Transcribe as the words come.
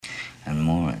And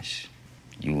Morris,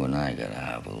 you and I gotta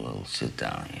have a little sit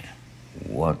down here.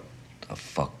 What the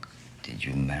fuck did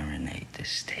you marinate this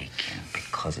steak in?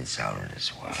 Because it's out of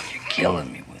this world. You're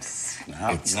killing me with it. No.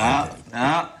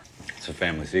 It's a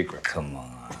family secret. Come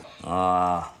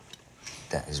on.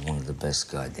 That is one of the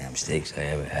best goddamn steaks I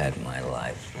ever had in my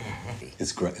life.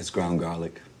 It's ground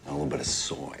garlic and a little bit of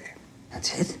soy.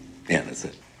 That's it? Yeah, that's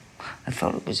it. I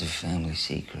thought it was a family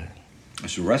secret.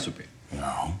 It's a recipe.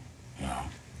 No.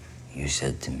 You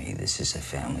said to me, this is a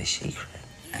family secret.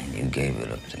 And you gave it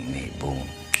up to me. Boom.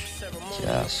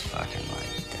 Just fucking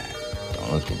like that.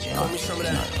 Don't look at John. He's not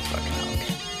gonna fucking help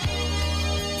you.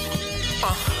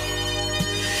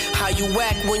 How you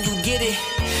act when you get it.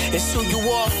 It's who you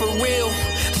are for real.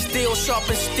 Still sharp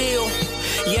and still.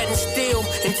 Yet and still,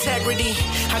 integrity.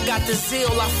 I got the zeal,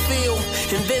 I feel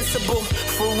invincible,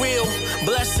 for real.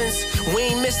 Blessings, we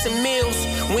ain't missing meals.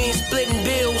 We ain't splitting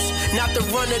bills, not the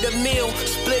run of the mill.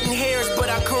 Splitting hairs, but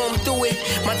I comb through it.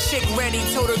 My chick ready,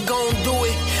 told her go and do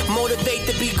it. Motivate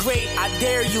to be great, I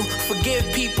dare you. Forgive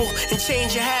people and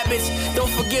change your habits.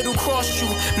 Don't forget who crossed you.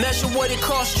 Measure what it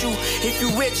cost you. If you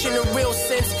rich in the real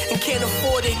sense and can't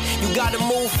afford it, you gotta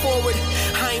move forward.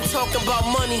 I ain't talking about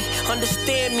money,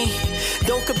 understand me.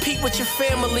 Don't compete with your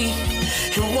family.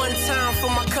 And one time for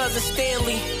my cousin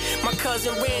Stanley, my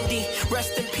cousin Randy,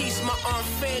 rest in peace, my aunt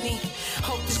Fanny.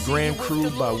 It's Grand Crew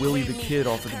by Willie the Kid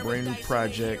off of the brand new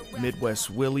project, Midwest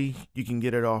Willie. You can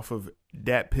get it off of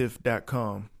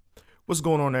datpiff.com. What's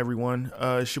going on, everyone?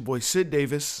 It's your boy Sid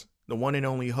Davis, the one and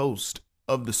only host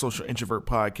of the Social Introvert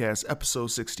Podcast, episode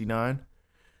 69.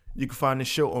 You can find the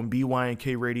show on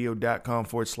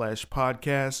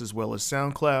bynkradio.com/podcast, as well as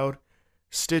SoundCloud,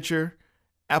 Stitcher,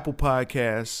 Apple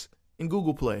Podcasts, and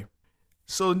Google Play.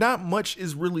 So not much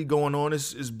is really going on.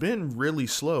 It's been really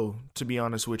slow, to be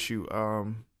honest with you. I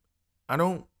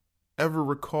don't ever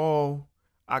recall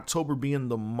October being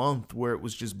the month where it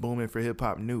was just booming for hip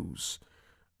hop news.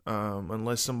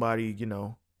 Unless somebody,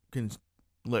 can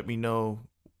let me know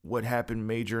what happened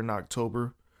major in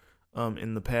October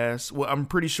in the past. Well, I'm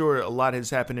pretty sure a lot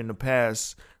has happened in the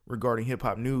past regarding hip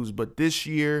hop news, but this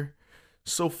year,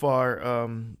 so far,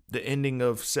 the ending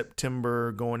of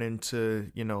September going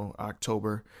into,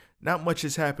 October, not much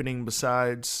is happening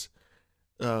besides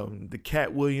the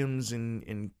Cat Williams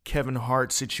and Kevin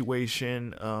Hart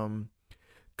situation,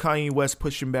 Kanye West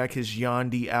pushing back his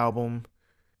Yandhi album,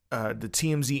 the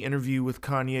TMZ interview with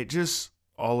Kanye, just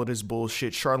all of this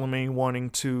bullshit. Charlemagne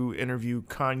wanting to interview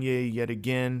Kanye yet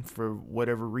again for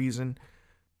whatever reason.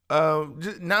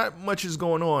 Not much is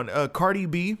going on. Cardi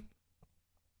B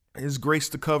has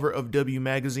graced the cover of W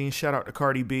Magazine. Shout out to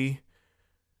Cardi B.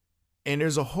 And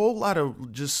there's a whole lot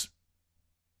of just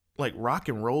like rock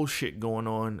and roll shit going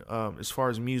on as far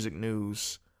as music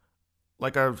news.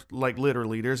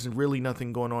 Literally, there's really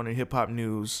nothing going on in hip hop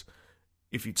news.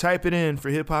 If you type it in for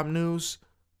hip hop news,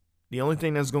 the only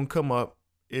thing that's going to come up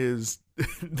is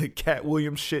the Cat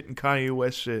Williams shit and Kanye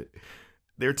West shit.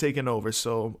 They're taking over.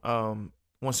 So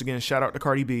once again, shout out to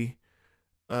Cardi B.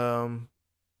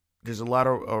 There's a lot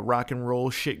of rock and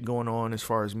roll shit going on as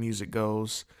far as music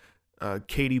goes.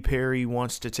 Katy Perry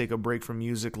wants to take a break from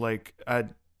music.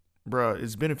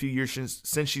 It's been a few years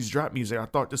since she's dropped music. I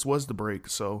thought this was the break,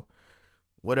 so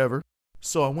whatever.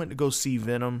 So I went to go see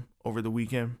Venom over the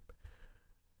weekend.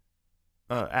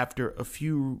 After a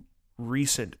few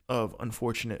recent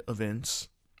unfortunate events.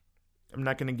 I'm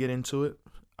not going to get into it.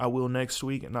 I will next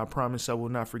week, and I promise I will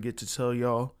not forget to tell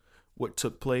y'all what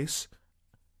took place.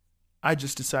 I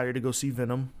just decided to go see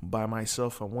Venom by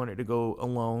myself. I wanted to go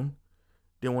alone.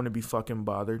 Didn't want to be fucking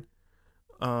bothered.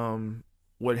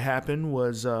 What happened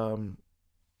was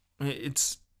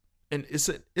it's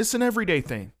an everyday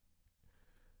thing.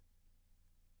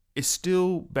 It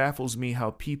still baffles me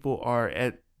how people are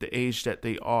at the age that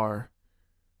they are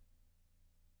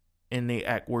and they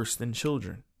act worse than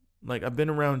children. Like, I've been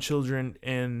around children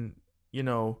and,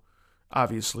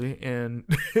 obviously, and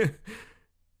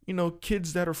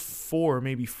kids that are 4,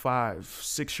 maybe 5,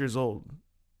 6 years old,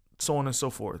 so on and so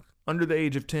forth, under the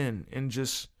age of 10, and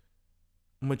just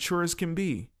mature as can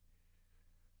be.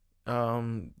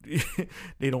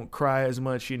 They don't cry as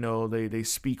much, they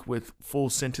speak with full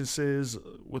sentences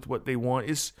with what they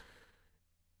want.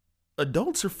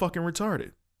 Adults are fucking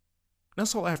retarded.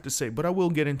 That's all I have to say, but I will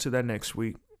get into that next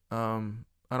week.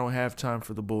 I don't have time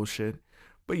for the bullshit.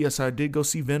 But yes, I did go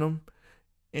see Venom,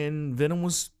 and Venom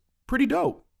was pretty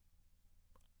dope.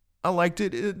 I liked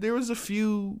it. There was a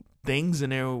few things in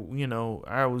there,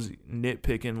 I was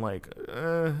nitpicking,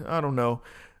 I don't know.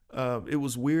 It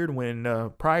was weird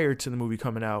when prior to the movie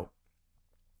coming out,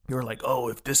 you were like, oh,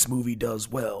 if this movie does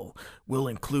well, we'll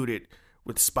include it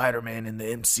with Spider-Man in the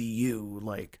MCU.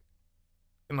 Like,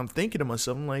 and I'm thinking to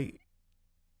myself, I'm like,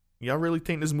 y'all really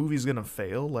think this movie's gonna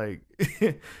fail? Like,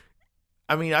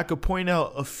 I mean, I could point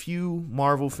out a few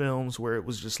Marvel films where it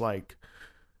was just like,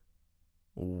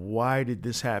 why did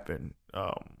this happen?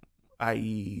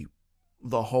 I.e.,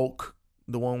 the Hulk,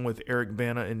 the one with Eric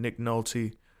Bana and Nick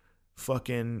Nolte,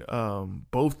 fucking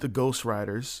both the Ghost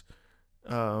Riders,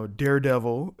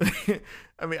 Daredevil.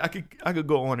 I mean, I could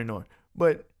go on and on,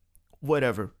 but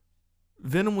whatever.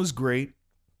 Venom was great.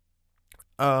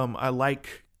 I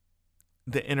like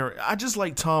I just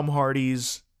like Tom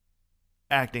Hardy's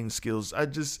acting skills.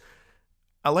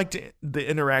 I liked the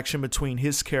interaction between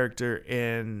his character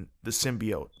and the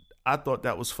symbiote. I thought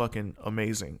that was fucking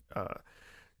amazing.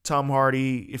 Tom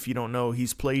Hardy, if you don't know,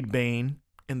 he's played Bane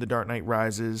in The Dark Knight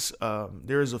Rises.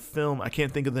 There is a film, I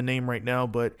can't think of the name right now,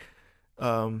 but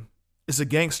it's a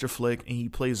gangster flick, and he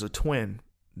plays a twin.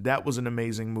 That was an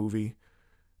amazing movie.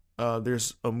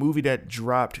 There's a movie that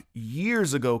dropped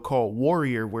years ago called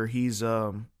Warrior, where he's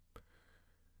a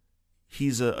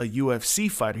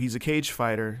UFC fighter. He's a cage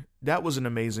fighter. That was an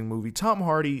amazing movie. Tom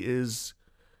Hardy is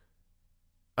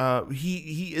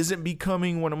he isn't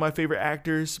becoming one of my favorite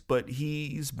actors, but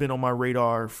he's been on my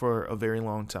radar for a very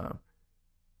long time.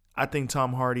 I think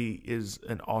Tom Hardy is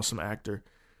an awesome actor.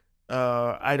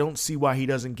 I don't see why he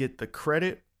doesn't get the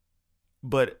credit,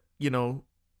 but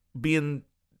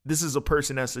this is a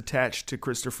person that's attached to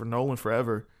Christopher Nolan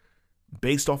forever,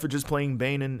 based off of just playing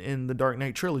Bane in the Dark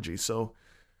Knight trilogy. So,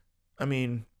 I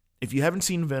mean, if you haven't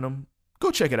seen Venom, go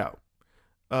check it out.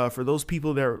 For those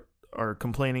people that are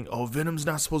complaining, oh, Venom's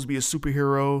not supposed to be a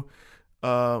superhero,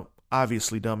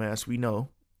 obviously, dumbass, we know.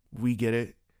 We get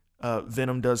it.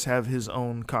 Venom does have his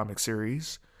own comic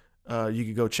series. You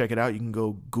can go check it out. You can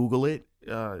go Google it.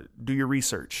 Do your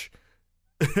research.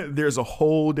 There's a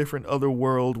whole different other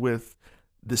world with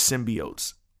the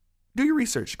symbiotes. Do your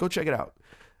research. Go check it out.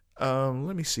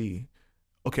 Let me see.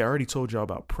 Okay, I already told y'all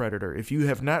about Predator. If you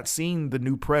have not seen the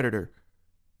new Predator,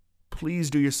 please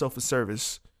do yourself a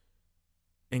service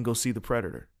and go see the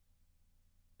Predator.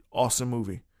 Awesome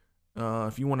movie.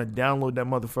 If you want to download that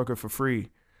motherfucker for free,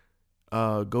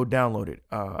 go download it.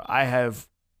 I have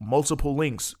multiple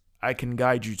links I can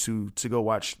guide you to go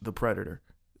watch the Predator.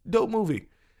 Dope movie.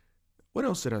 What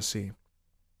else did I see?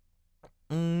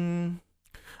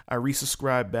 I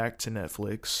resubscribed back to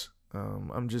Netflix.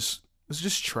 It's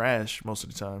just trash most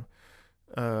of the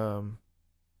time.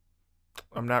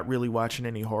 I'm not really watching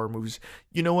any horror movies.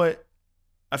 You know what?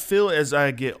 I feel as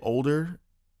I get older,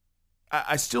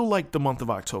 I still like the month of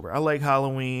October. I like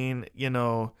Halloween,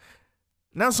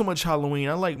 not so much Halloween.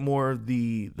 I like more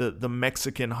the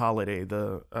Mexican holiday,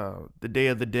 the Day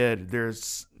of the Dead.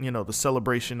 There's, the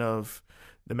celebration of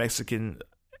the Mexican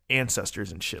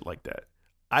ancestors and shit like that.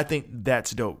 I think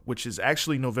that's dope, which is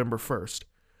actually November 1st.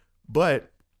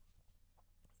 But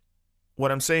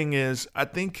what I'm saying is, I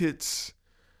think it's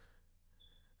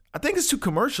too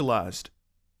commercialized.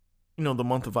 The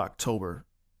month of October.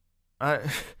 I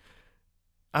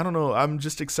don't know. I'm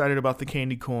just excited about the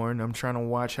candy corn. I'm trying to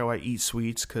watch how I eat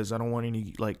sweets because I don't want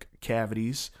any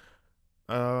cavities.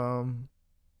 I'm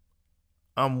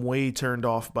way turned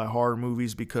off by horror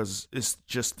movies because it's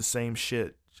just the same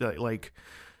shit. Like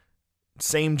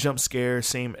same jump scare,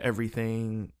 same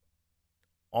everything.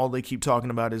 All they keep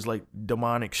talking about is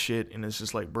demonic shit, and it's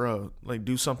just bro,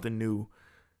 do something new.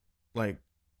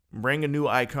 Bring a new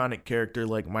iconic character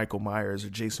like Michael Myers or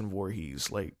Jason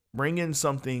Voorhees. Bring in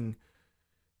something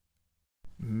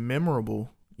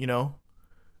memorable,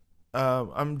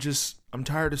 I'm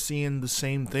tired of seeing the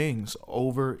same things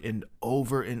over and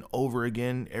over and over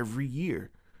again every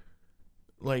year.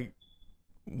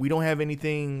 We don't have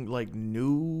anything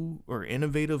new or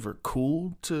innovative or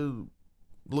cool to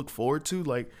look forward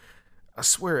to. I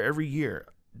swear every year,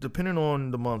 depending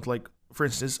on the month, for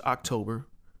instance, October,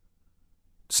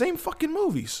 same fucking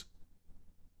movies.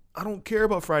 I don't care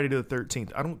about Friday the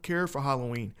 13th. I don't care for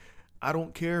Halloween. I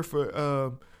don't care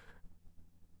for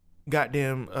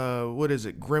what is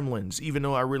it, Gremlins, even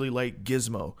though I really like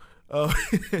Gizmo.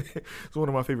 It's one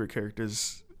of my favorite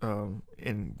characters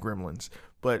in Gremlins.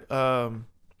 But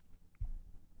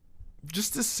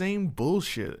just the same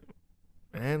bullshit.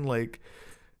 Man,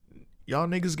 y'all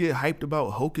niggas get hyped about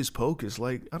Hocus Pocus.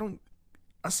 I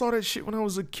saw that shit when I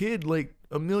was a kid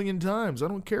a million times. I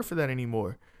don't care for that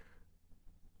anymore.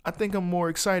 I think I'm more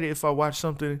excited if I watch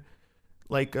something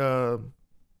like a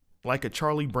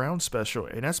Charlie Brown special,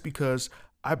 and that's because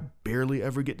I barely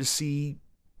ever get to see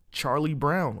Charlie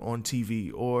Brown on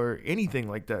TV or anything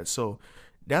like that. So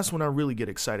that's when I really get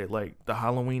excited, the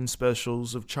Halloween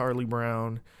specials of Charlie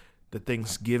Brown, the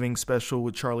Thanksgiving special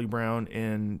with Charlie Brown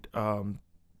and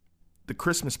the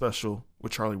Christmas special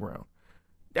with Charlie Brown.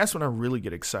 That's when I really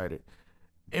get excited.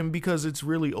 And because it's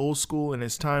really old school and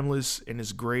it's timeless and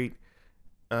it's great.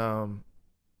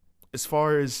 As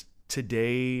far as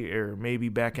today or maybe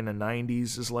back in the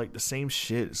 90s, it's like the same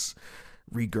shit is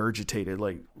regurgitated,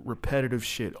 like repetitive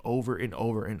shit over and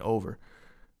over and over.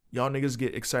 Y'all niggas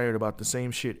get excited about the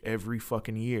same shit every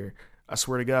fucking year. I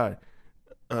swear to God.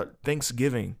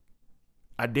 Thanksgiving,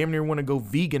 I damn near want to go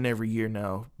vegan every year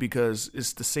now because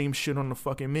it's the same shit on the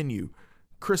fucking menu.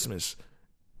 Christmas,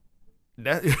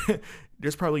 that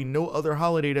there's probably no other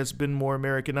holiday that's been more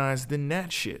Americanized than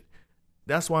that shit.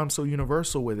 That's why I'm so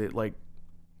universal with it. Like,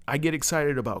 I get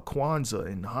excited about Kwanzaa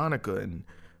and Hanukkah and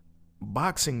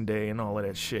Boxing Day and all of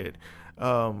that shit.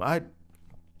 I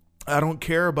don't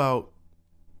care about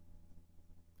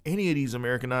any of these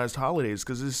Americanized holidays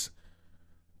because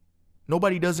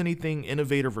nobody does anything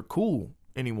innovative or cool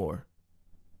anymore.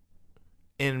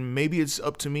 And maybe it's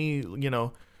up to me,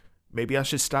 maybe I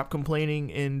should stop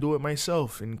complaining and do it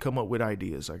myself and come up with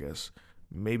ideas, I guess.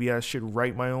 Maybe I should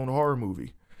write my own horror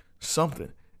movie.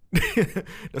 Something.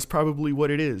 That's probably what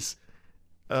it is.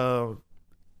 I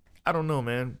don't know,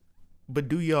 man. But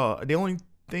do y'all? The only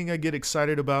thing I get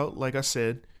excited about, like I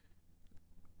said,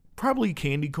 probably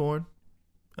candy corn.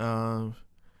 And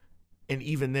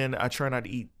even then, I try not to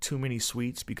eat too many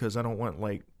sweets because I don't want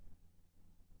like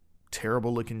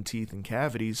terrible looking teeth and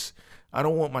cavities. I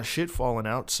don't want my shit falling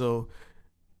out, so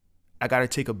I gotta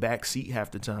take a back seat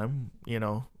half the time,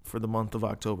 for the month of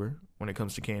October when it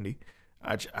comes to candy.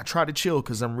 I try to chill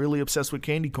because I'm really obsessed with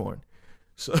candy corn.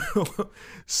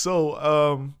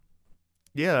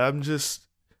 Yeah,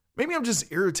 maybe I'm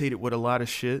just irritated with a lot of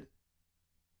shit.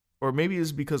 Or maybe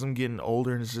it's because I'm getting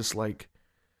older and it's just like,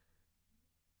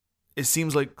 it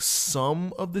seems like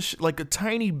some of the shit, like a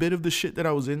tiny bit of the shit that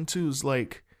I was into is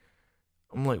like,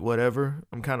 I'm like, whatever.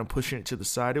 I'm kind of pushing it to the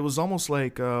side. It was almost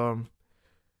like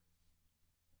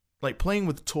playing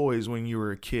with toys when you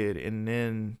were a kid. And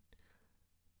then,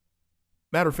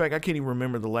 matter of fact, I can't even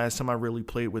remember the last time I really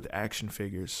played with action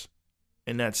figures.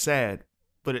 And that's sad.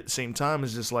 But at the same time,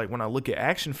 it's just like when I look at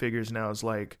action figures now, it's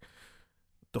like,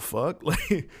 the fuck?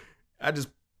 Like, I just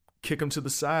kick them to the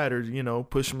side or,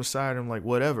 push them aside. And I'm like,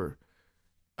 whatever.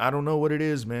 I don't know what it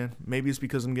is, man. Maybe it's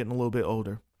because I'm getting a little bit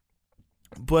older.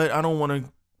 But I don't want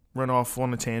to run off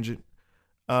on a tangent.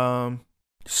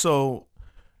 So,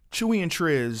 Chewy and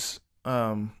Triz,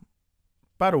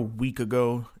 about a week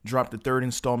ago, dropped the third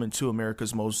installment to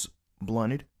America's Most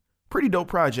Blunted. Pretty dope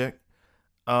project.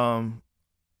 I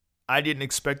didn't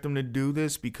expect them to do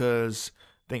this because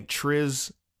I think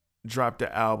Triz dropped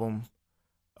the album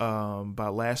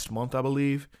about last month, I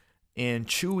believe. And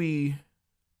Chewy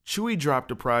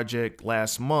dropped a project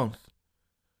last month.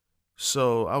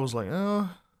 So I was like, are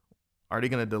they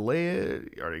going to delay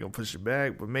it? Are they going to push it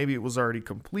back? But maybe it was already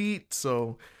complete.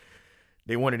 So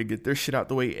they wanted to get their shit out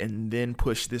the way and then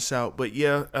push this out. But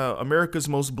yeah, America's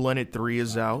Most Blunted 3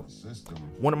 is out.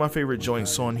 One of my favorite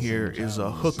joints on here is a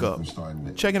Hookup.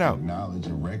 Check it out. Acknowledge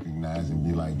and recognize and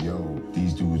be like, yo,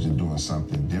 these dudes are doing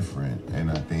something different. And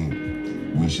I think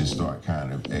we should start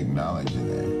kind of acknowledging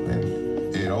that. And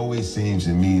it always seems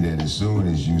to me that as soon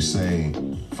as you say,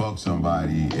 fuck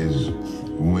somebody is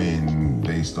when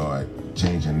they start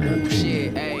changing their opinion.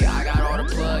 Shit, hey, I got all the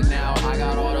plug now, I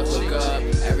got all the hook up.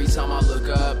 Every time I look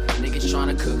up, niggas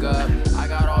tryna cook up. I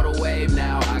got all the wave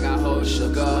now, I got hoes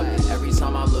shook up. Every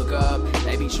time I look up,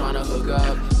 they be tryna hook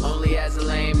up. Only as a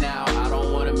lame now, I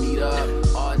don't wanna meet up.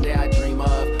 All day I dream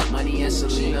of money and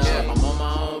Selena. I'm on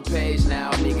my own page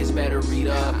now, niggas better read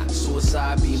up.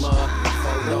 Suicide beamer,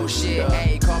 photo shit.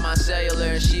 Hey, call my cellular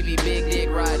and she be big dick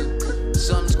riding.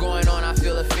 Something's going on, I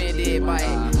feel offended by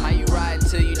it. How you ride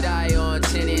till you die on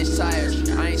 10-inch tires?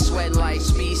 I ain't sweating like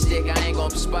speed stick, I ain't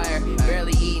gon' perspire.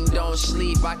 Barely eating, don't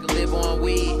sleep, I can live on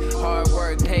weed. Hard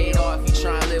work paid off, you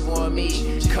try and live on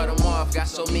me. Cut them off, got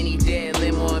so many dead,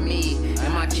 live on me.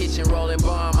 In my kitchen rolling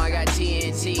bomb, I got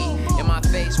TNT. In my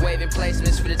face waving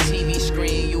placements for the TV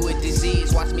screen. You with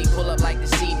disease, watch me pull up like the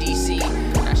CDC.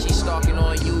 Now she stalking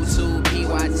on YouTube,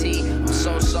 PYT. I'm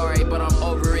so sorry, but I'm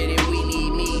over it and we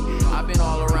need me. I've been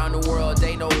all around the world,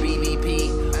 they know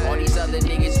BBP. All these other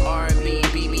niggas R&B,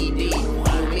 BBD.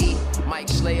 On me, Mike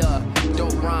Slayer,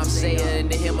 dope rhyme sayer in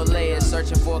the Himalayas,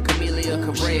 searching for Camellia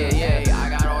Cabrera. Yeah, I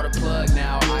got all the plug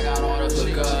now, I got all the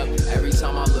hook up. Every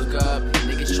time I look up,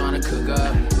 niggas tryna cook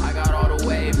up. I got all the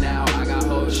wave now, I got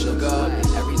hoes shook up.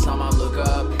 Every time I look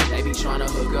up, they be tryna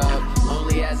hook up.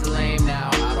 Only as a lame now,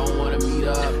 I don't wanna meet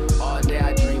up. All day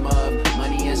I dream of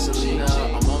money and Selena.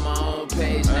 I'm on my own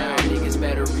page now, niggas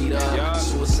better read up.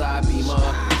 Suicide beamer,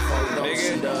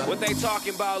 Nigga, what they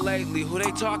talking about lately? Who they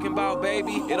talking about,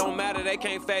 baby? It don't matter, they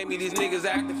can't fade me. These niggas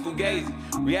acting fugazi.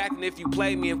 Reacting if you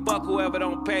play me and fuck whoever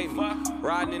don't pay me.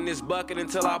 Riding in this bucket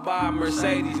until I buy a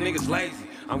Mercedes. Niggas lazy.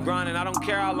 I'm grinding, I don't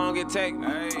care how long it take me.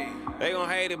 They gon'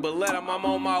 hate it, but let them, I'm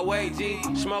on my way, G.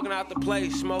 Smoking out the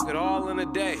place, smoke it all in a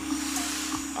day.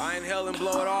 I inhale and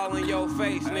blow it all in your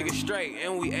face, nigga straight.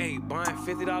 And we ate, buying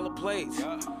 $50 plates.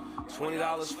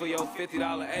 $20 for your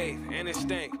 $50 eighth, and it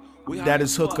stink. That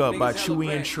is Hook Up by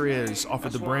Chewy and Triz off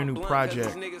of the brand new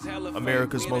project,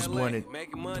 America's Most Blunted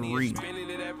 3. You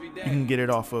can get it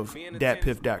off of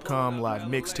datpiff.com,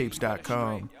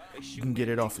 livemixtapes.com. You can get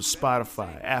it off of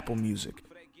Spotify, Apple Music,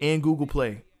 and Google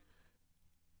Play.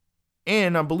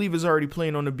 And I believe it's already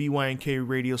playing on the BYNK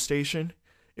radio station.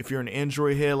 If you're an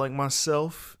Android head like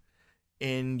myself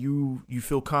and you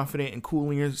feel confident and cool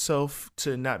in yourself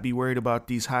to not be worried about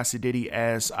these Hasidity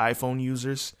ass iPhone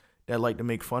users that like to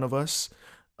make fun of us,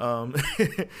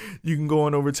 you can go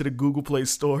on over to the Google Play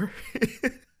Store.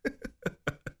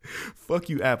 Fuck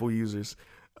you, Apple users.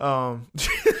 I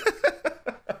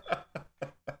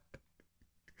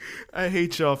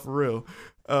hate y'all for real.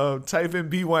 Type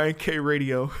in BYNK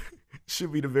Radio.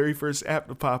 Should be the very first app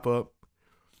to pop up.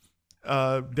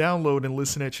 Download and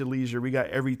listen at your leisure. We got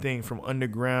everything from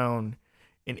underground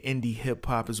and indie hip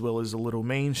hop, as well as a little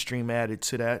mainstream added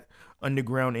to that.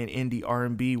 Underground and indie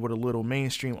R&B with a little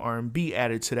mainstream R&B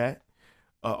added to that.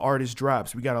 Artist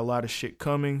drops. We got a lot of shit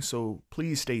coming, so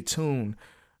please stay tuned.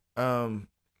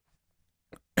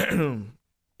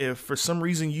 If for some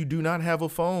reason you do not have a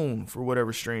phone, for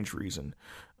whatever strange reason,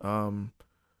 get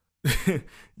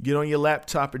on your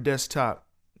laptop or desktop,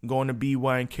 go on to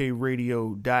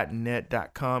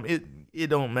bynkradio.net.com. It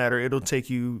don't matter. It'll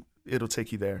take you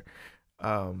there.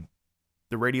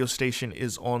 The radio station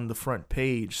is on the front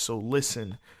page, so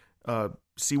listen,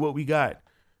 see what we got.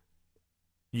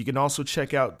 You can also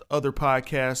check out other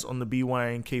podcasts on the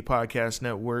BYNK Podcast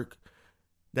Network.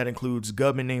 That includes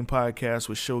Gubman Name Podcast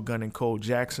with Shogun and Cole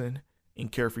Jackson, and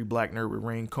Carefree Black Nerd with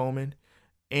Rain Coleman.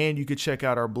 And you can check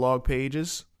out our blog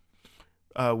pages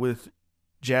with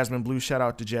Jasmine Blue, shout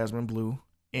out to Jasmine Blue,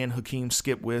 and Hakeem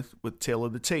Skipwith with Tale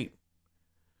of the Tape.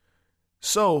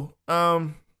 So,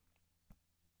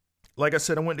 like I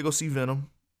said, I went to go see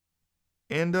Venom,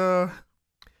 and I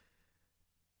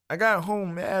got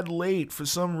home mad late for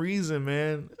some reason,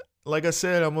 man. Like I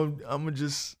said, I'm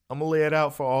gonna lay it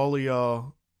out for all of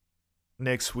y'all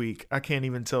next week. I can't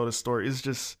even tell the story.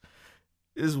 It's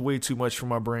way too much for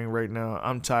my brain right now.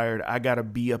 I'm tired. I gotta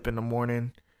be up in the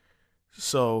morning.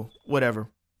 So, whatever.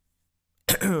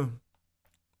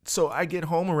 So, I get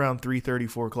home around 3:30,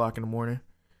 4 o'clock in the morning.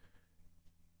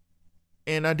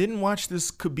 And I didn't watch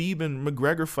this Khabib and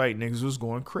McGregor fight niggas was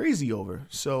going crazy over.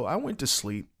 So, I went to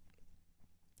sleep.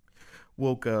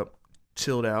 Woke up,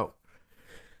 chilled out.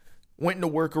 Went into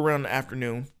work around the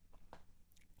afternoon.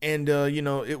 And,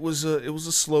 it was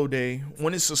a slow day.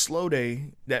 When it's a slow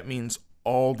day, that means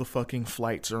all the fucking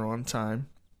flights are on time.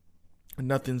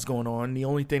 Nothing's going on. The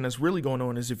only thing that's really going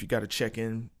on is if you got to check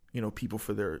in, people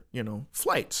for their,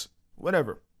 flights,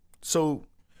 whatever. So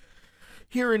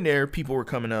here and there, people were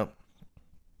coming up,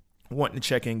 wanting to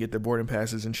check in, get their boarding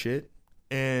passes and shit.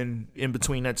 And in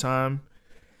between that time,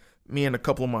 me and a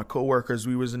couple of my coworkers,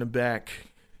 we was in the back,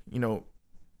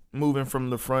 moving from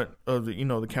the front of the,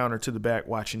 the counter to the back,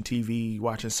 watching TV,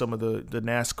 watching some of the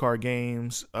NASCAR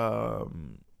games,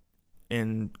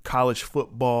 and college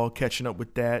football, catching up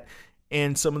with that.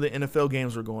 And some of the NFL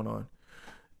games were going on.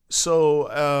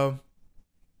 So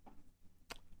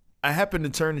I happened to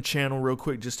turn the channel real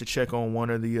quick just to check on one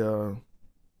of the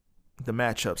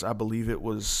matchups. I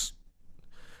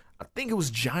think it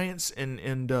was Giants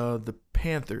and the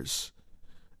Panthers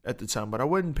at the time, but I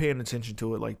wasn't paying attention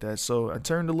to it like that. So I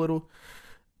turned a little,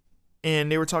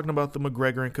 and they were talking about the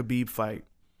McGregor and Khabib fight.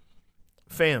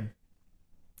 Fam,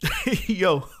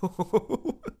 yo,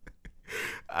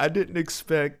 I didn't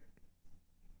expect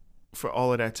for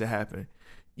all of that to happen.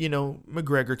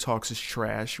 McGregor talks his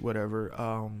trash, whatever.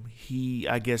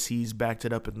 I guess he's backed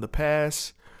it up in the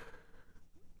past.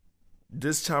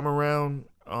 This time around,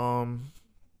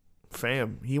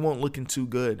 fam, he won't looking too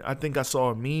good. I think I saw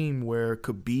a meme where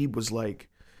Khabib was like,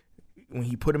 when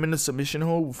he put him in the submission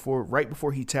hold right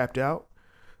before he tapped out,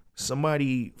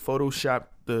 somebody photoshopped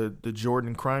the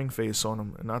Jordan crying face on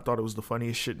him, and I thought it was the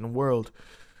funniest shit in the world.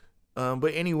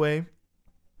 But anyway,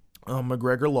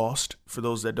 McGregor lost, for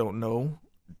those that don't know,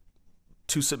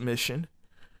 to submission.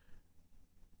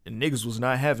 And niggas was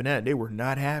not having that. They were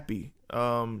not happy.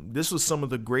 This was some of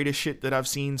the greatest shit that I've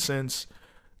seen since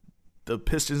the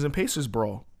Pistons and Pacers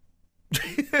brawl.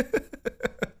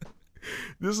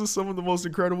 This is some of the most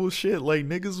incredible shit. Like,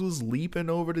 niggas was leaping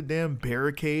over the damn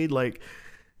barricade. Like,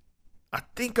 I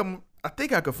think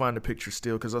I could find the picture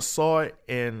still because I saw it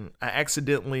and I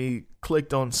accidentally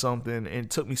clicked on something and it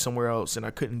took me somewhere else and I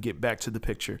couldn't get back to the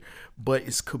picture. But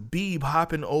it's Khabib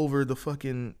hopping over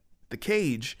the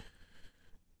cage.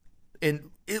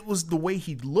 And it was the way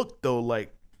he looked though,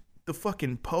 like the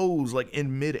fucking pose, like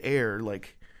in midair,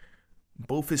 like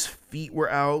both his feet were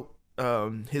out.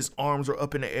 His arms were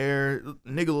up in the air.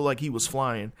 Nigga looked like he was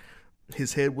flying.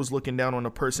 His head was looking down on the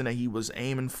person that he was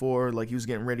aiming for, like he was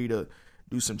getting ready to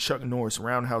do some Chuck Norris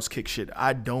roundhouse kick shit.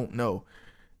 I don't know.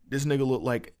 This nigga looked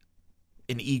like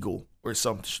an eagle or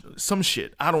some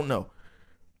shit. I don't know.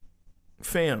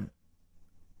 Fam,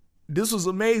 this was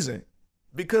amazing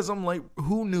because I'm like,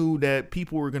 who knew that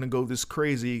people were going to go this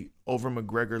crazy over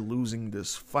McGregor losing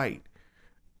this fight?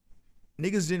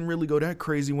 Niggas didn't really go that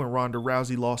crazy when Ronda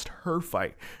Rousey lost her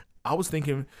fight. I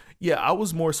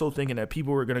was more so thinking that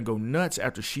people were going to go nuts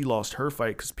after she lost her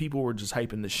fight because people were just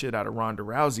hyping the shit out of Ronda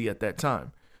Rousey at that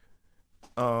time.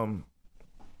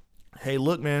 Hey,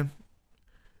 look, man.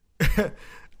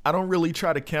 I don't really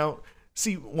try to count.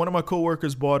 See, one of my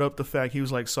coworkers brought up the fact, he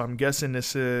was like, so I'm guessing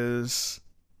this is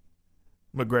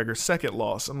McGregor's second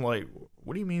loss. I'm like,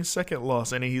 what do you mean second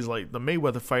loss? And he's like, the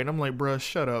Mayweather fight. And I'm like, bruh,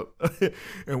 shut up.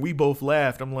 And we both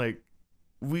laughed. I'm like,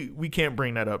 we can't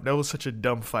bring that up. That was such a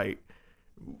dumb fight.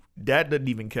 That doesn't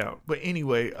even count. But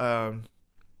anyway,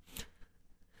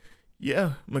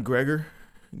 yeah, McGregor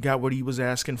got what he was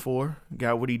asking for,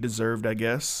 got what he deserved, I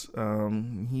guess.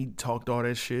 He talked all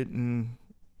that shit and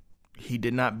he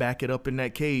did not back it up in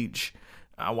that cage.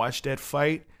 I watched that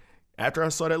fight. After I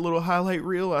saw that little highlight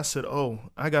reel, I said, oh,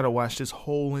 I got to watch this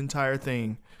whole entire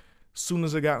thing. As soon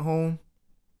as I got home,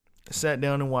 I sat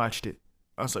down and watched it.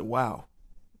 I was like, wow.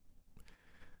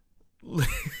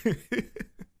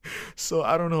 So,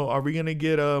 I don't know. Are we going to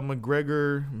get a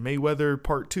McGregor-Mayweather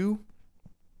part 2?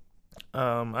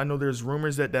 I know there's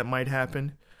rumors that might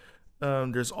happen.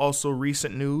 There's also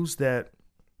recent news that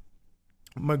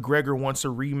McGregor wants a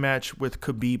rematch with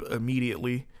Khabib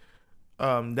immediately.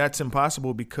 That's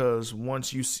impossible because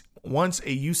once a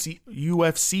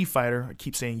UFC fighter, I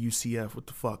keep saying UCF, what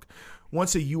the fuck?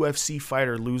 Once a UFC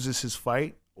fighter loses his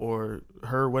fight or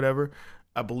her, whatever,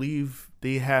 I believe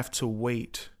they have to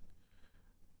wait,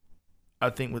 I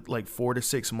think with like 4 to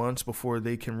 6 months before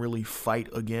they can really fight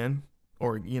again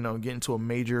or, get into a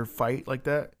major fight like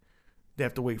that. They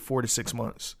have to wait 4 to 6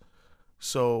 months.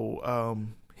 So,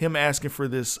 him asking for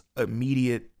this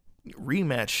immediate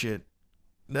rematch shit,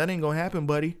 that ain't gonna happen,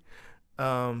 buddy.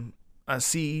 I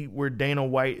see where Dana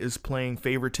White is playing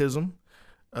favoritism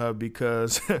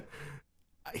because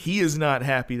he is not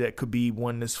happy that Khabib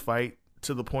won this fight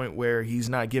to the point where he's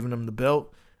not giving him the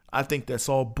belt. I think that's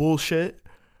all bullshit.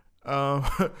 Do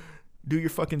your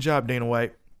fucking job, Dana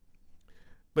White.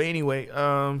 But anyway,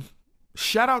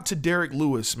 shout out to Derek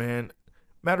Lewis, man.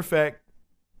 Matter of fact,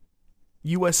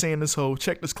 USA in this hole.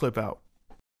 Check this clip out.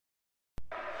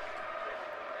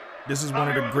 This is one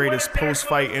of the greatest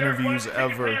post-fight interviews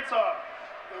ever. My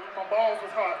balls was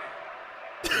hot.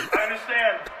 I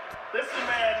understand. Listen,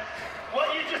 man, what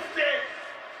you just did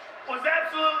was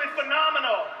absolutely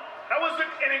phenomenal. That was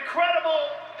an incredible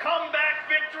comeback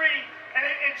victory, and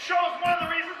it shows one of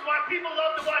the reasons why people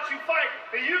love to watch you fight,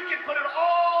 that you can put it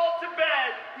all to bed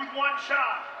with one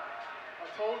shot. I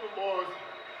told the boys,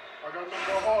 I got no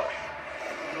more heart.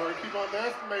 They keep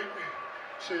underestimating me.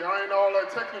 Shit, I ain't all that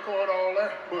technical and all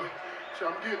that, but shit,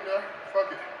 I'm getting there.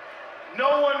 Fuck it.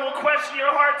 No one will question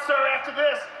your heart, sir, after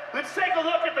this. Let's take a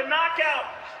look at the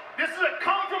knockout. This is a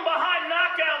come-from-behind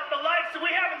knockout, the likes that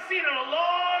we haven't seen in a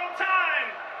long time.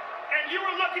 And you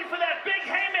were looking for that big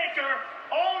haymaker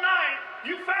all night.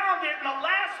 You found it in the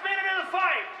last minute of the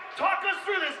fight. Talk us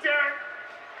through this, Derek.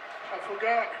 I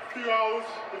forgot a few hours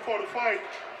before the fight,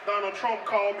 Donald Trump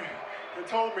called me and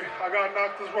told me I gotta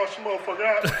knock this Russian motherfucker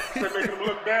out. They're making him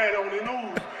look bad on the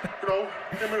news.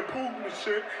 Him and Putin and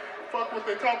shit. Fuck what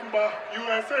they talking about.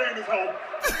 USA in this hole.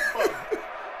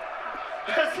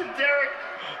 Listen, Derek,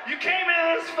 you came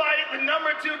into this fight the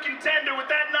number 2 contender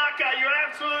with that knockout. You're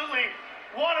absolutely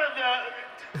one of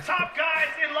the top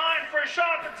guys in line for a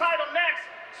shot at the title next.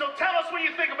 So tell us what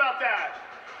you think about that.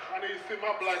 I need to sit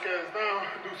my black ass down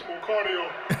and do some more cardio.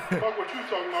 Fuck what you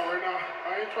talking about right now.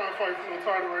 I ain't trying to fight for no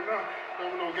title right now.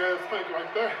 No gas tank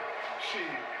like that. Shit.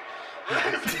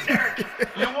 Listen, Derek,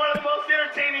 you're one of the most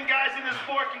entertaining guys in this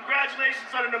sport.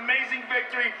 Congratulations on an amazing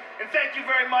victory. And thank you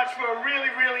very much for a really,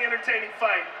 really entertaining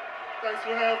fight. Thanks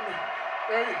for having me.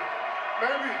 Hey,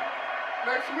 maybe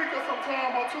next week or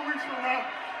sometime, or 2 weeks from now,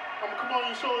 I'm gonna come on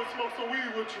your show and smoke some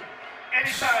weed with you.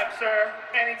 Anytime, sir.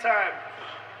 Anytime.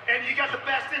 and you got the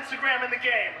best Instagram in the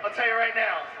game. I'll tell you right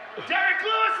now. Derek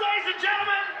Lewis, ladies and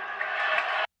gentlemen.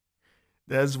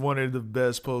 That's one of the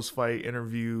best post-fight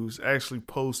interviews, actually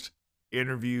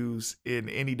post-interviews in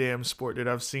any damn sport that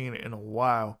I've seen in a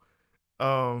while.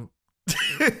 Oh,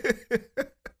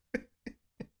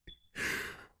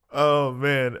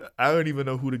 man. I don't even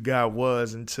know who the guy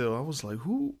was until I was like,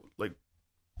 who? Like,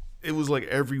 it was like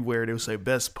everywhere. They would say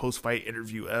best post-fight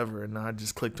interview ever. And I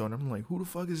just clicked on it. I'm like, who the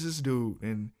fuck is this dude?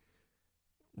 And,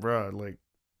 bruh, like,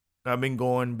 I've been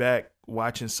going back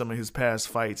watching some of his past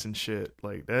fights and shit.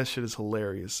 Like, that shit is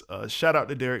hilarious. Shout out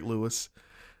to Derek Lewis.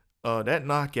 That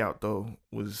knockout, though,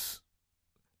 that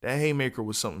haymaker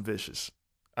was something vicious.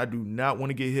 I do not want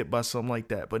to get hit by something like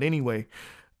that. But anyway,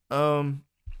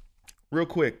 real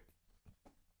quick.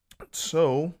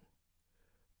 So,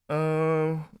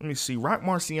 let me see. Rock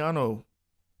Marciano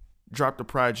dropped a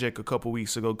project a couple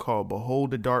weeks ago called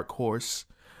Behold the Dark Horse.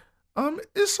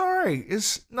 It's alright.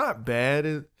 It's not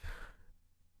bad.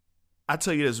 I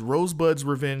tell you this, Rosebud's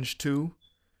Revenge 2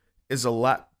 is a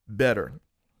lot better.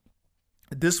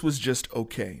 This was just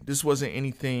okay. This wasn't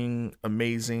anything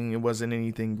amazing. It wasn't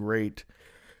anything great.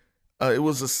 It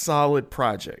was a solid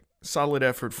project. Solid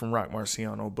effort from Rock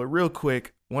Marciano. But real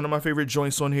quick, one of my favorite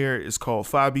joints on here is called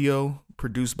Fabio,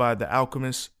 produced by The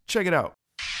Alchemist. Check it out.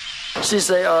 She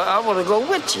say, I want to go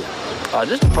with you.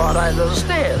 This is the part I didn't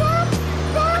understand.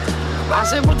 I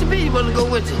said, what do you mean you want to go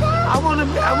with you? I want to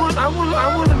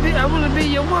be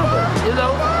your woman, you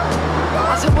know?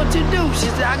 I said, what you do?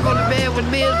 She said, I go to bed with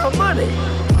men for money.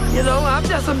 You know, I'm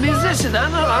just a musician.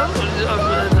 I'm a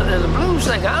blues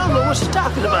singer. I don't know what she's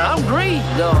talking about. I'm green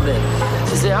and all that.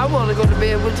 She said, I want to go to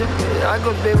bed with you. I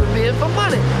go to bed with men for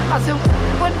money. I said,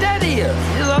 what that is,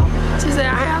 you know? She said,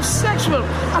 I have sex with him.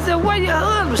 I said, where your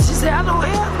husband? She said, I don't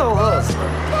have no husband.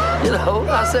 You know,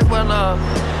 I said, well,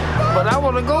 but I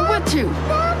want to go with you.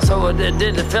 So then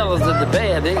the fellas in the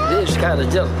band, they just kind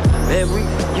of jealous. Man,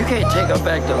 you can't take her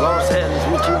back to Los Angeles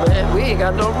with you, man. We ain't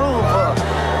got no room for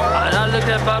her. I looked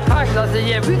at my pockets, I said,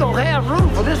 yeah, we gonna have room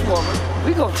for this woman.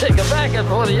 We gonna take her back and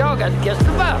one of y'all got to catch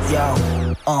the bus. Yo,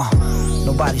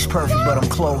 nobody's perfect, but I'm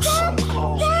close.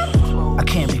 I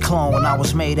can't be cloned when I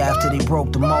was made after they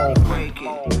broke the mold.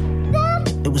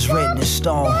 It was written in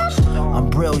stone. I'm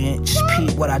brilliant, just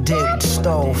peep what I did with the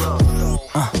stove.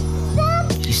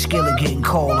 Your skillet getting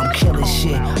cold, I'm killing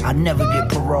shit, I never get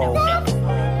parole.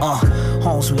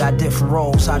 Homes, we got different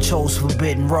roles, I chose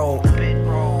Forbidden Road.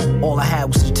 All I had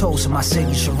was the toast and my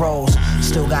signature rolls.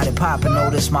 Still got it poppin',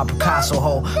 notice my Picasso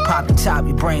hole. Pop the top,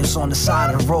 your brains on the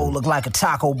side of the road, look like a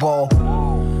taco bowl.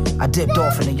 I dipped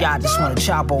off in the yacht, just one of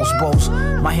Chapo's boats.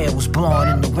 My hair was blowing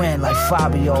in the wind like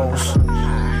Fabio's.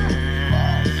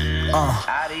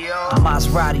 The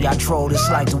Maserati I drove, it's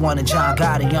like the one that John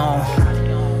Gotti on.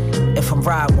 If I'm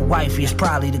riding with wifey, it's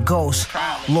probably the ghost.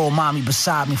 Lil' mommy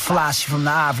beside me, fly, she from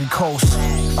the Ivory Coast.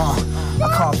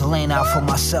 I carved the lane out for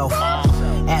myself.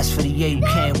 As for the yeah, you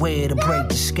can't wear to break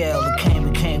the scale. The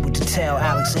came with the tail.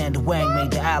 Alexander Wang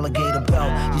made the alligator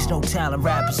belt. These no talent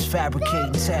rappers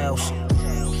fabricating tales.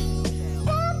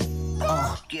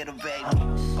 Get a baby.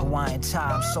 Hawaiian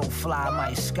time, so fly, I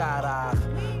might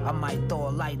skydive. I might throw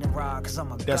a lightning rod, cause I'm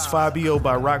a That's Fabio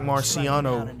by Rock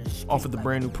Marciano off of the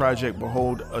brand new project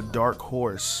Behold a Dark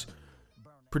Horse.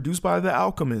 Produced by The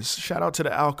Alchemist. Shout out to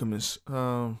The Alchemist.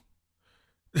 Man,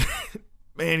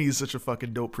 he's such a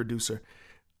fucking dope producer.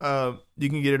 You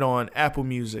can get it on Apple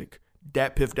Music,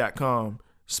 datpiff.com,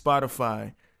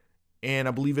 Spotify, and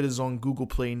I believe it is on Google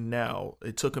Play now.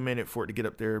 It took a minute for it to get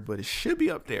up there, but it should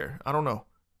be up there. I don't know.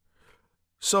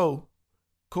 So,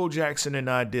 Cole Jackson and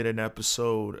I did an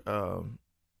episode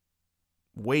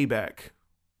way back.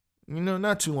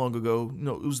 Not too long ago.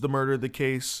 No, it was the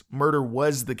Murder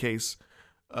Was the Case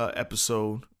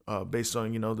episode based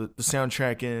on, the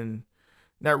soundtrack and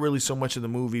not really so much of the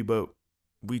movie, but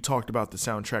we talked about the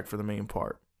soundtrack for the main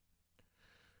part.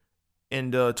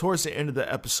 And towards the end of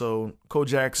the episode, Cole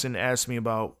Jackson asked me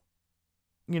about,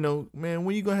 man,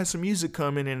 when you gonna have some music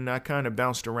coming? And I kind of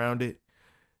bounced around it.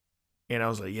 And I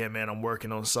was like, yeah, man, I'm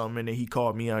working on something. And then he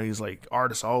called me out. He's like,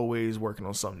 artists always working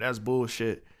on something. That's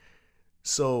bullshit.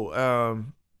 So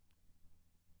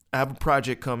I have a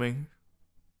project coming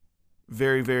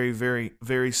very, very, very,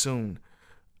 very soon.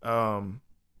 Before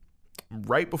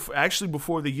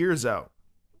the year's out.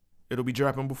 It'll be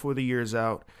dropping before the year's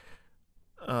out.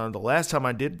 The last time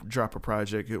I did drop a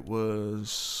project, it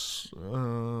was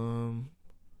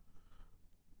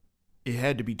it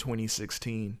had to be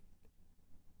 2016.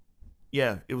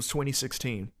 Yeah, it was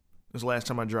 2016. It was the last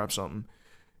time I dropped something.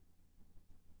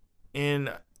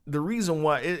 And the reason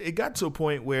why, it got to a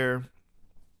point where,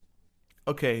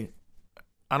 okay,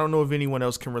 I don't know if anyone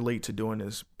else can relate to doing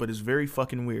this, but it's very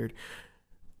fucking weird.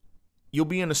 You'll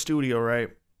be in a studio, right?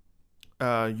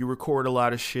 You record a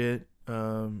lot of shit,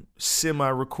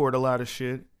 semi-record a lot of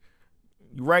shit.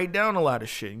 You write down a lot of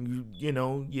shit.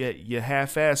 You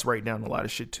half-ass write down a lot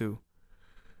of shit too.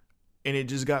 And it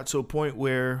just got to a point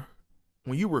where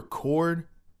when you record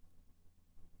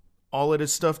all of the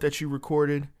stuff that you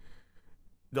recorded,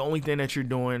 the only thing that you're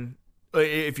doing,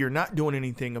 if you're not doing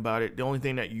anything about it, the only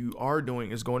thing that you are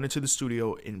doing is going into the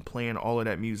studio and playing all of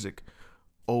that music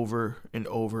over and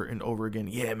over and over again.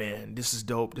 Yeah, man, this is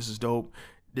dope. This is dope.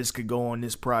 This could go on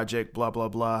this project, blah, blah,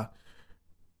 blah.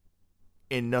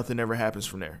 And nothing ever happens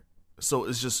from there. So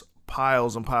it's just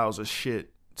piles and piles of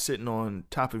shit sitting on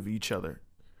top of each other.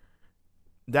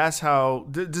 That's how,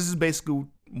 this is basically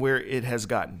where it has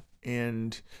gotten.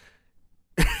 And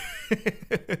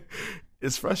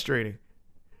it's frustrating.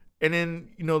 And then,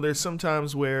 there's some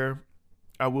times where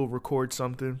I will record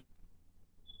something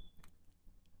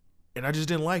and I just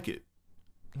didn't like it.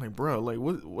 I'm like, bro, like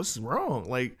what's wrong?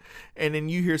 Like, and then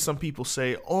you hear some people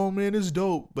say, oh man, it's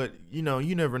dope. But you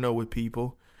never know with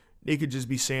people. They could just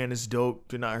be saying it's dope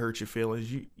to not hurt your feelings.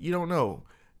 You don't know.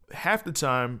 Half the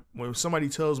time when somebody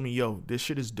tells me, yo, this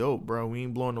shit is dope, bro, we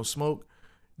ain't blowing no smoke,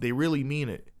 they really mean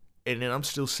it. And then I'm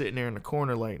still sitting there in the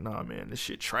corner like, nah, man, this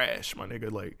shit trash, my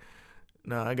nigga. Like,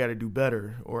 nah, I got to do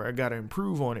better, or I got to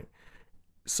improve on it.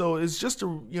 So it's just a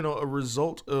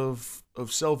result of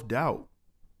self-doubt,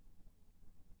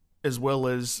 as well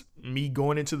as me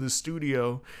going into the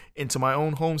studio, into my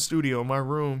own home studio, my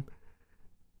room,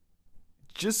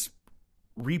 just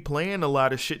replaying a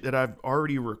lot of shit that I've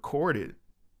already recorded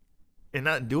and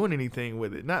not doing anything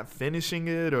with it, not finishing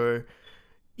it, or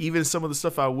even some of the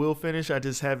stuff I will finish, I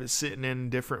just have it sitting in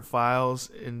different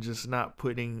files and just not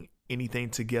putting anything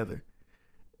together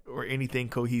or anything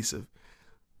cohesive.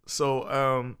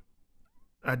 So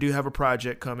I do have a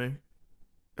project coming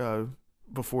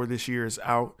before this year is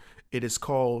out. It is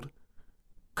called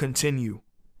Continue.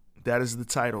 That is the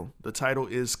title. The title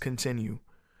is Continue.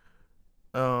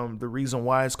 The reason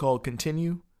why it's called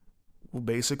Continue, well,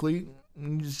 basically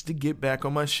just to get back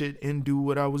on my shit and do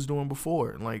what I was doing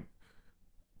before. Like,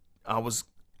 I was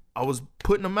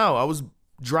putting them out. I was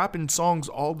dropping songs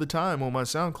all the time on my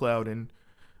SoundCloud, and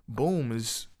boom,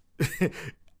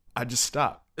 I just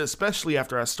stopped. Especially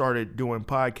after I started doing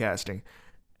podcasting.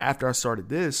 After I started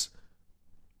this,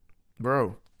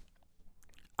 bro,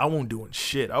 I wasn't doing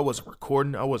shit. I wasn't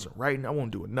recording. I wasn't writing. I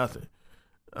wasn't doing nothing.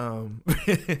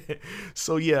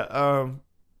 So yeah,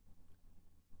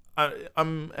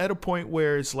 I'm at a point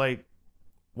where it's like,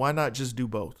 why not just do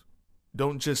both?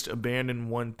 Don't just abandon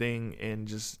one thing and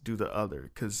just do the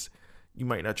other, because you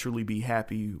might not truly be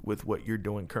happy with what you're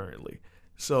doing currently.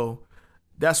 So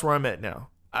that's where I'm at now.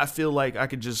 I feel like I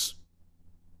could just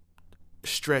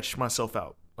stretch myself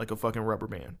out like a fucking rubber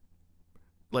band.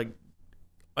 Like,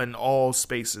 in all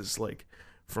spaces, like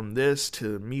from this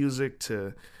to music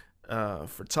to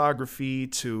photography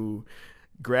to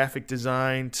graphic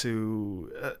design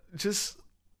to just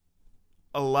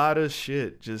a lot of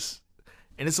shit.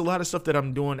 And it's a lot of stuff that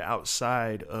I'm doing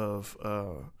outside of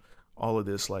all of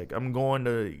this. Like, I'm going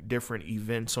to different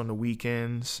events on the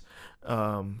weekends,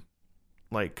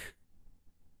 like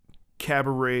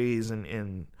cabarets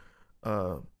and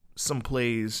some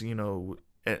plays,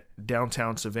 at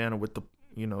downtown Savannah with the,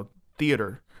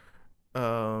 theater.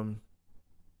 I'm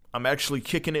actually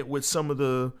kicking it with some of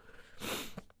the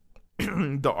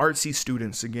the artsy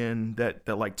students again that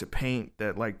like to paint,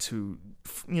 that like to,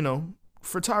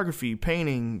 photography,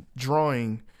 painting,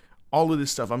 drawing, all of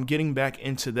this stuff. I'm getting back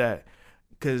into that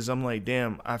because I'm like,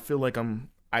 damn, I feel like I'm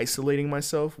isolating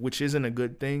myself, which isn't a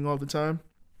good thing all the time.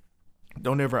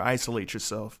 Don't ever isolate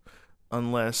yourself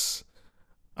unless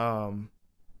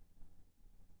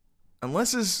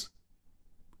it's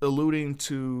alluding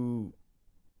to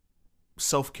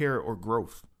self-care or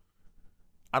growth.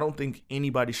 I don't think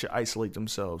anybody should isolate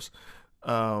themselves.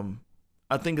 I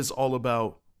think it's all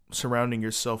about surrounding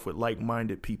yourself with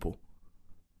like-minded people.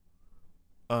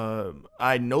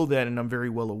 I know that, and I'm very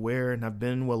well aware, and I've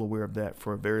been well aware of that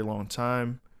for a very long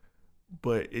time.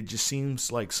 But it just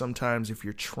seems like sometimes if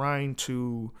you're trying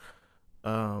to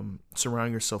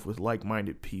surround yourself with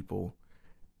like-minded people,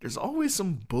 there's always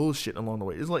some bullshit along the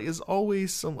way. It's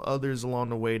always some others along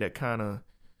the way that kind of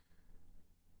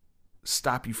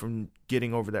stop you from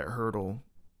getting over that hurdle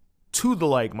to the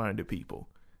like-minded people.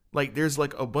 Like, there's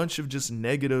like a bunch of just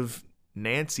negative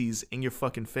Nancys in your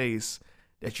fucking face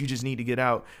that you just need to get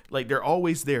out. Like, they're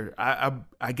always there.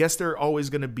 I guess they're always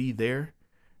going to be there.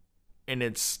 And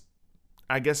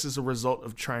I guess it's a result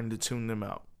of trying to tune them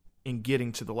out and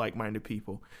getting to the like-minded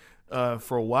people.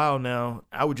 for a while now,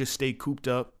 I would just stay cooped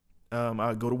up.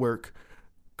 I'd go to work,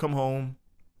 come home,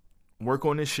 work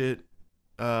on this shit,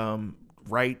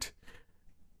 write,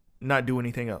 not do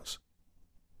anything else.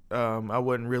 I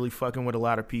wasn't really fucking with a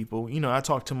lot of people. You know, I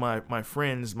talked to my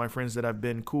friends that I've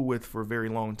been cool with for a very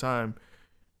long time.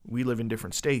 We live in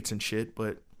different states and shit,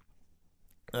 but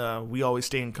we always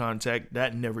stay in contact.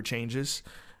 That never changes.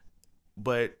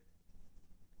 But,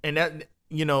 and that,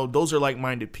 you know, those are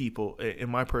like-minded people in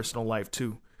my personal life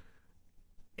too.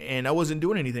 And I wasn't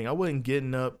doing anything. I wasn't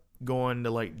getting up, going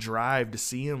to like drive to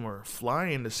see him or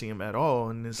flying to see him at all.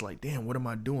 And it's like, damn, what am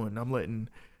I doing? I'm letting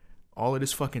all of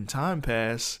this fucking time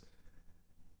pass,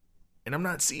 and I'm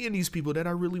not seeing these people that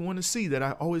I really want to see, that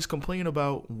I always complain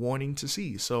about wanting to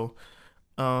see. So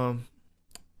it's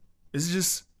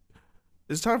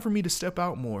time for me to step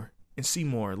out more and see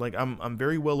more. Like I'm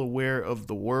very well aware of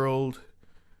the world,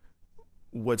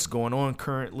 what's going on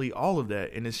currently, all of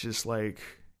that. And it's just like,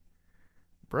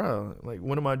 bro, like,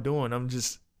 what am I doing?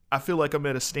 I feel like I'm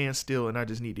at a standstill and I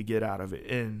just need to get out of it.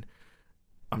 And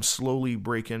I'm slowly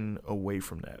breaking away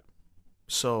from that.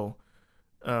 So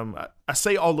I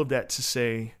say all of that to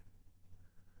say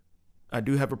I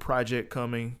do have a project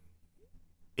coming.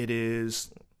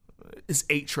 It's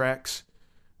 8 tracks.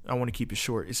 I want to keep it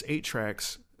short. It's 8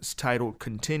 tracks. It's titled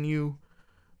Continue.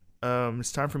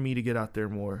 It's time for me to get out there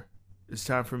more. It's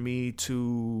time for me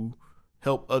to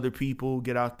help other people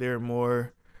get out there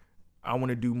more. I want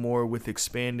to do more with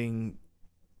expanding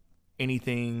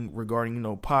anything regarding, you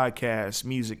know, podcasts,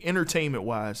 music, entertainment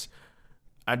wise.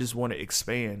 I just want to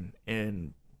expand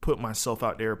and put myself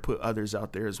out there, put others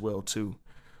out there as well too.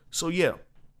 So yeah.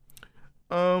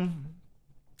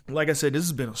 Like I said, this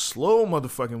has been a slow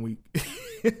motherfucking week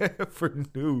for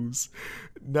news.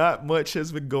 Not much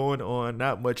has been going on.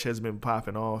 Not much has been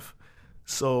popping off.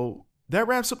 So that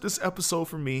wraps up this episode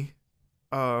for me.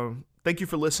 Thank you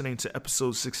for listening to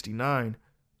episode 69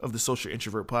 of the Social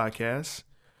Introvert Podcast.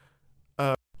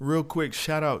 Real quick,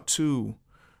 shout out to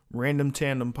Random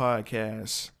Tandem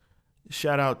Podcast.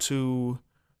 Shout out to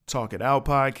Talk It Out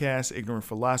Podcast, Ignorant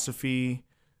Philosophy,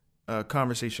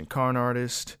 Conversation Con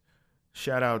Artist.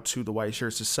 Shout out to the White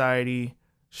Shirt Society.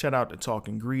 Shout out to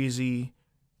Talking Greasy.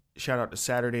 Shout out to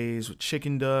Saturdays with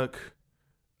Chicken Duck.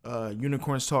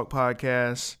 Unicorns Talk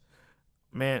Podcast.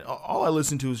 Man, all I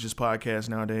listen to is just podcasts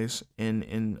nowadays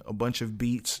and a bunch of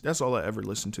beats. That's all I ever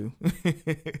listen to.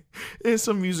 And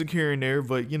some music here and there,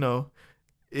 but you know,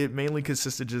 it mainly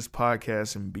consists of just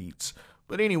podcasts and beats.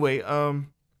 But anyway, now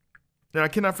I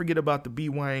cannot forget about the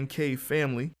BYNK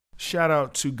family. Shout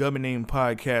out to Government Name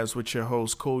Podcast with your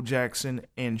host Cole Jackson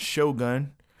and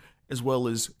Shogun, as well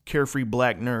as Carefree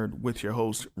Black Nerd with your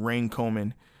host Rain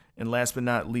Coleman. And last but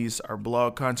not least, our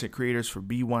blog content creators for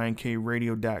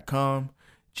BYNKradio.com,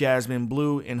 Jasmine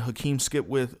Blue and Hakeem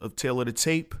Skipwith of Tale of the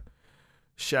Tape.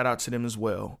 Shout out to them as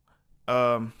well.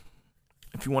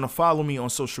 If you want to follow me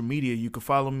on social media, you can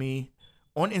follow me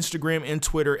on Instagram and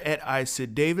Twitter at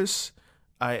ISidDavis,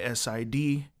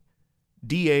 ISIDDAVIS.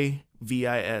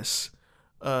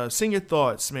 Send your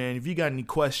thoughts, man. If you got any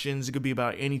questions, it could be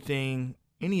about anything,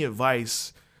 any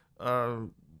advice,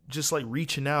 just like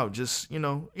reaching out, just, you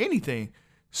know, anything.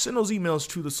 Send those emails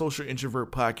to the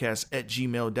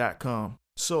socialintrovertpodcast@gmail.com.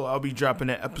 So I'll be dropping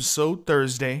that episode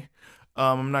Thursday.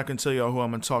 I'm not going to tell y'all who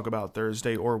I'm going to talk about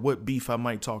Thursday or what beef I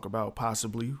might talk about,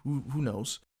 possibly. Who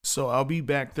knows? So I'll be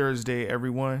back Thursday,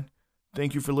 everyone.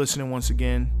 Thank you for listening once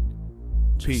again.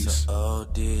 Peace. Just an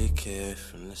OD kid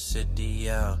from the city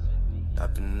out.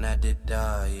 I've been at it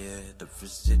all, yeah, the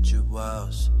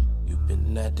residuals. You've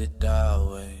been at it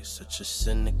always, such a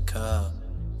cynical.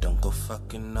 Don't go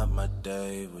fucking up my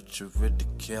day with your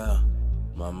ridicule.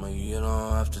 Mama, you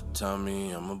don't have to tell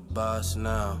me I'm a boss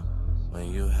now.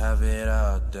 When you have it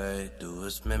all, they do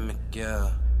is mimic you.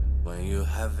 When you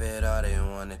have it all, they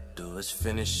wanna do is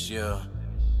finish you.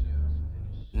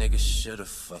 Niggas should've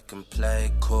fucking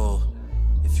played cool.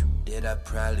 If you did, I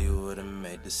probably would've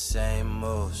made the same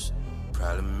moves.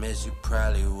 Problem is, you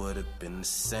probably would've been the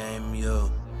same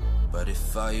you. But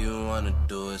if all you wanna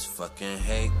do is fucking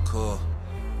hate, cool.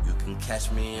 You can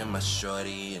catch me and my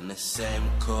shorty in the same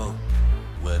coupe.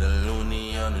 With a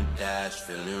loony on the dash,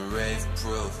 feeling rave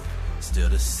proof. Still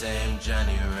the same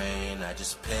Johnny Rain, I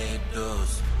just paid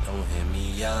dues. Don't hit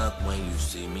me up when you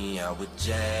see me out with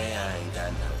Jay. I ain't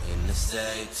got nothing to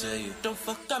say to you. Don't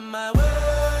fuck up my way.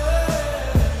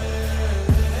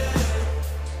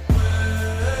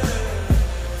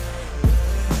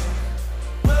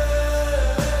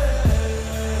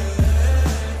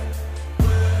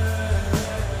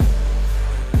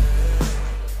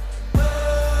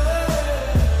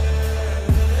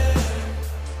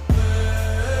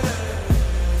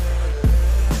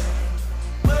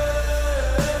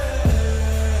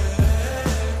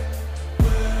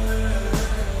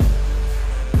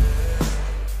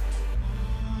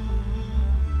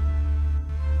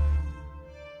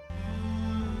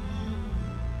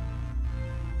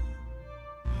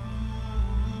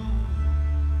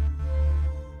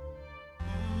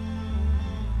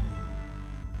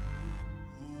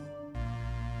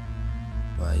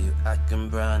 you acting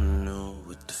brand new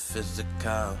with the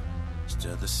physical.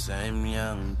 Still the same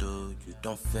young dude, you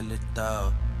don't feel it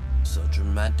though. So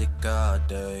dramatic all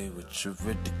day with your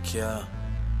ridicule.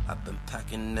 I've been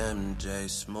packing MJ,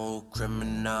 smooth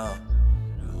criminal.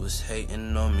 You was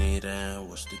hating on me then,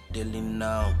 what's the dilly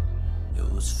now? It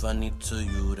was funny to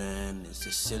you then, is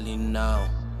it silly now?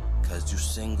 Cause you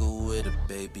single with a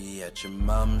baby at your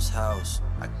mom's house.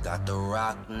 I got the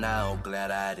rock now,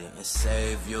 glad I didn't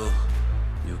save you.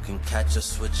 You can catch us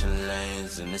switching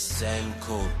lanes in the same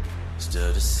coupe.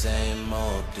 Still the same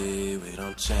old D, we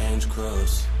don't change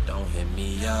crews. Don't hit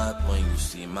me up when you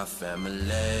see my family.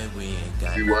 We ain't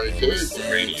got nothing to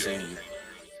say to you.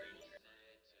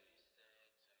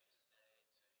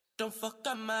 Don't fuck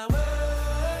up my world.